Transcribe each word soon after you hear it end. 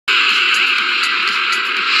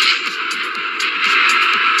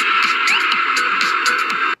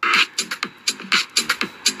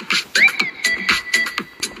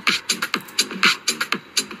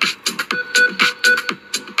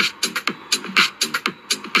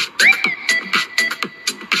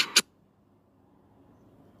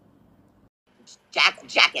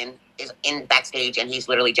jacking is in backstage, and he's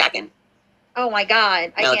literally jacking. Oh my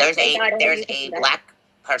God! No, there's a black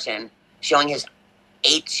person showing his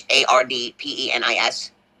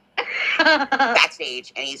HARDPENIS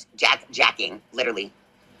backstage, and he's jacking literally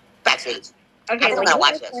backstage. Okay, I don't know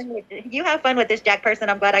watch this. You have fun with this Jack person.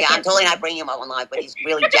 I'm glad I can't. I'm totally not bringing him up on live, but he's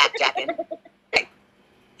really jacking.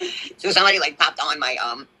 So somebody like popped on my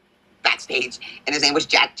backstage, and his name was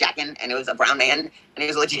Jackin, and it was a brown man, and he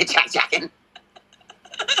was legit jacking.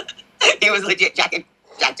 He was legit jacking.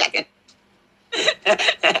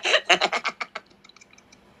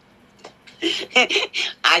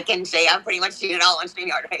 I can say I've pretty much seen it all on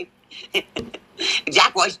StreamYard, right?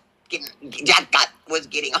 Jack was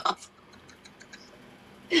getting off.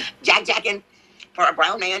 Jacking for a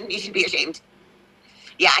brown man, you should be ashamed.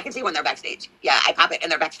 Yeah, I can see when they're backstage. Yeah, I pop it and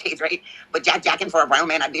they're backstage, right? But jacking for a brown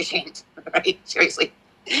man, I'd be ashamed, right? Seriously.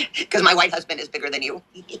 Because my white husband is bigger than you.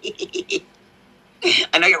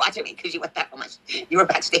 I know you're watching me because you went back almost. You were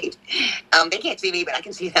backstage. They can't see me, but I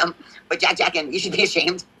can see them. But jacking, you should be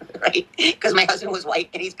ashamed, right? Because my husband was white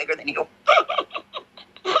and he's bigger than you.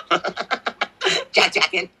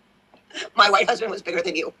 Jacking. My white husband was bigger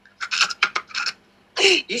than you.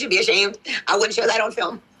 You should be ashamed. I wouldn't show that on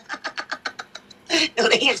film. No,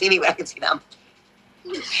 they can't see me, but I can see them.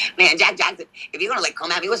 Man, Jackson, if you're gonna like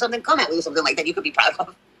come at me with something like that you could be proud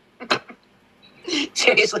of.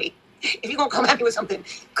 Seriously. If you're gonna come at me with something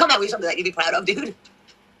that you'd be proud of, dude.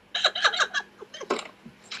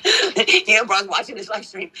 You know, bro's watching this live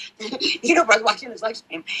stream. If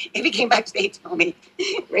he came backstage, tell me,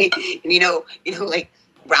 right? And you know, like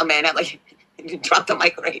brown men have like drop the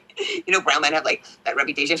mic, right? You know, brown men have like that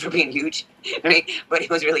reputation for being huge, right? But he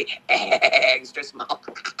was really extra small.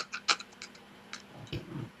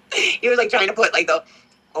 He was like trying to put like the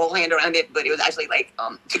whole hand around it, but it was actually like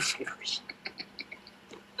 2 fingers.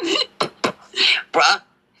 Bruh,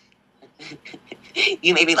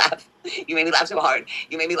 you made me laugh. You made me laugh so hard.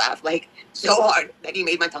 You made me laugh like so hard that you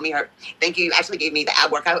made my tummy hurt. Thank you. You actually gave me the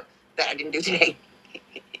ab workout that I didn't do today.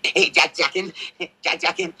 Hey, jacking.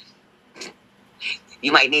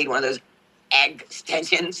 You might need one of those egg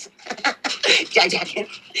extensions. Jacking.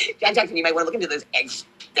 You might want to look into those egg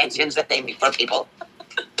extensions that they make for people.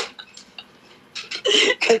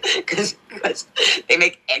 Because they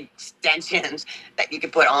make egg extensions that you can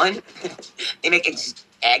put on. They make egg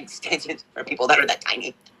extensions for people that are that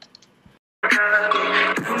tiny.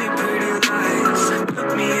 Tell me pretty lies,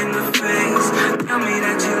 look me in the face, tell me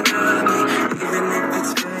that you